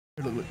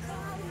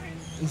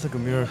Looks like a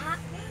mirror.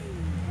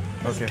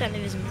 Okay. Kind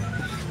of is a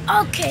mirror.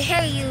 Okay,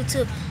 hey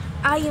YouTube.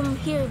 I am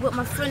here with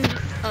my friend.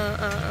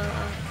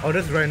 Oh,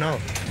 this is right now.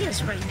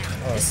 Yes, right now.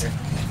 Oh, It's okay.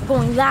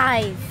 going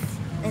live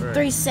in Right.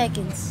 3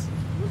 seconds.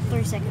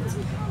 3 seconds.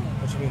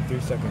 What you mean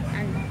 3 seconds?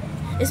 And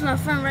it's my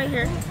friend right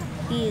here.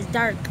 He is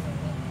dark.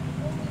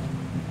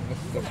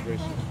 That's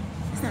racist.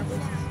 It's not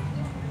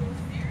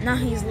racist. Now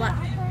he's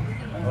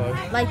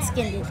light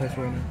skinned. What's that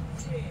right now?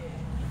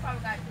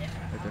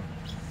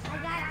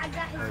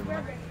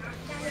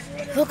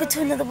 Welcome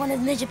to another one of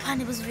Ninja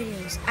Pineapple's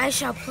videos. I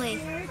shall play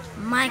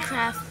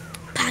Minecraft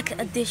Pocket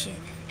Edition.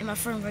 And my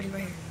friend ready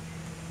right here.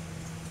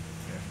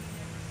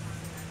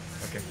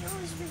 Okay.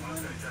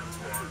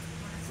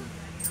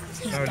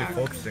 He's Not really dark.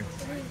 focusing.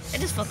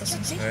 It is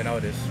focusing, see? Right now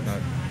it is.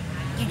 Not.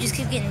 You just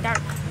keep getting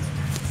dark.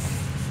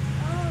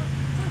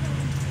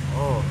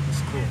 Oh,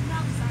 that's cool.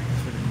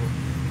 That's really cool.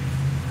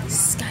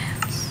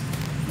 Skyhouse.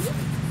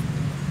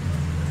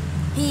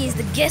 He is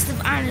the guest of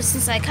honor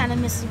since I kind of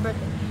missed his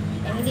birthday.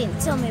 And he didn't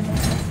tell me about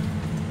it.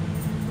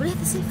 What do you have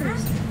to say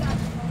first?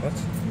 What?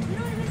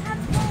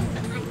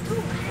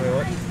 Wait,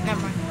 what?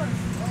 Never mind.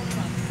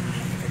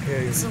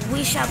 Okay. So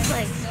we shall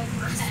play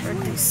or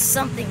do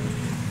something.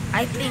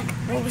 I think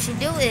what we should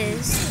do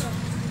is.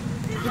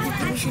 What do you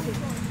think we should do?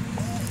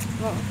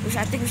 Well,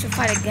 I think we should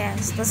fight a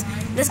ghast.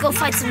 Let's go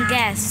fight some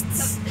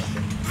ghasts.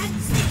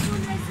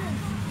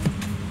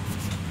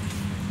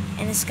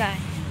 In the sky.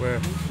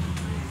 Where?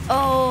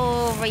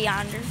 Over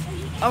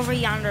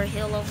yonder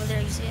hill over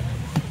there, you see it?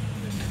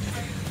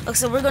 Okay,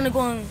 so we're gonna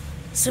go in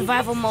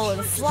survival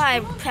mode,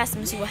 fly past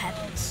them and see what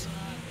happens.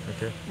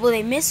 Okay. Will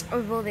they miss or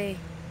will they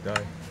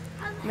Die.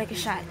 make a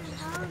shot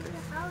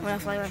when I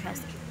fly right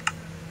past them?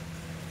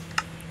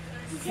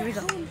 Here we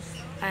go.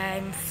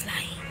 I'm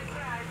flying.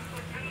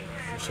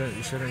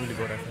 You shouldn't really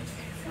go that fast.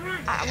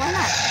 Why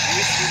not?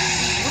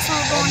 What's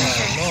wrong with going this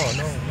fast?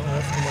 No,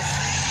 that's too much.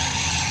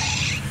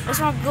 What's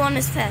wrong with going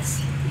this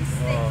fast?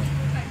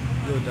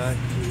 You'll die.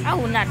 I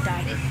will not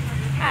die.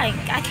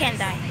 I can't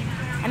die.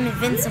 I'm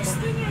invincible.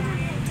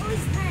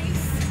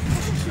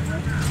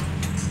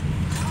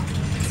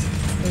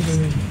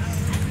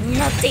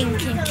 Nothing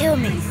can kill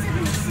me.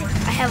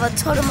 I have a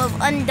totem of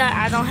undying.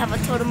 I don't have a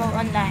totem of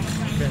undying.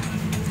 Okay.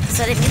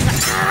 So that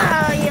means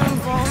I am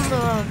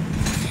vulnerable.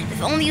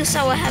 If only you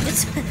saw what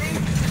happens.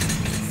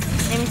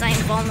 That means I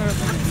am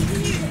vulnerable.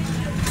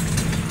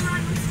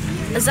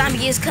 A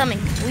zombie is coming.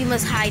 We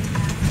must hide.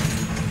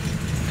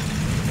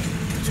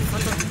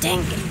 Dang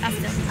it.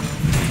 After.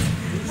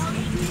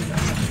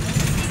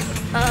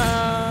 Go.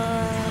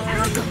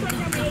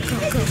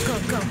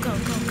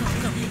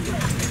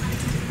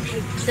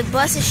 The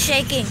bus is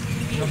shaking.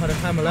 You know how to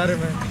climb a ladder,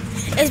 man?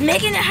 It's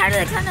making it harder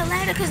to climb the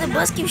ladder because the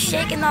bus keeps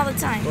shaking all the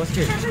time. Go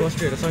straight. Just go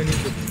straight. That's all you need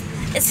to do.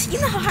 It's, you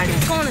know how hard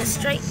it's going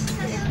straight?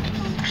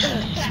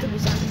 Stupid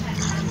zombie.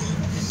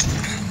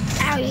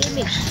 Ow, you hit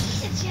me.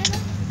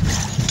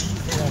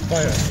 I'm on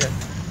fire. Yeah.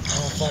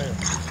 I'm on fire.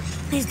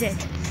 He's dead.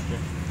 Okay.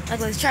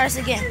 Okay, let's try this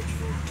again.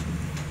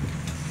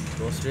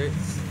 Go straight.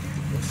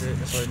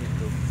 That's all you need to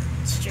do.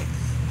 Straight.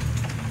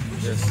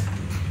 Yes.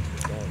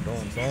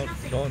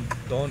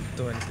 Don't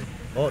do anything.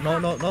 Oh,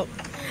 no.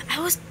 I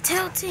was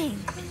tilting.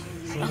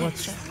 So Okay,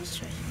 much. let's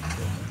try.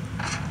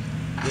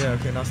 Yeah,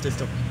 okay, now stay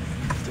still.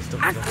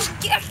 I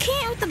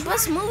can't with the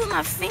bus moving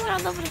my finger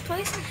all over the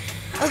place.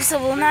 Okay, so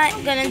we're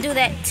not gonna do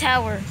that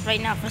tower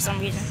right now for some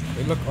reason.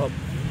 Hey, look up.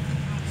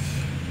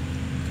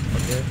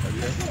 Okay. I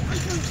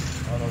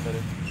don't know what that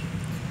is.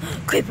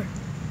 Creeper.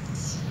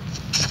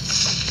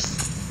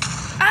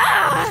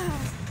 Ah!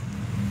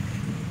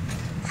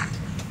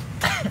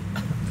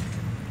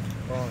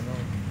 Oh no.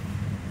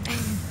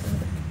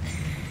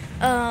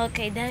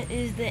 Okay, that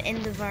is the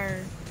end of our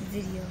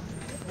video.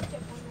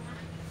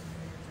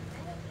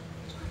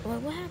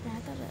 What happened? I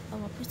thought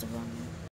I pressed the wrong one.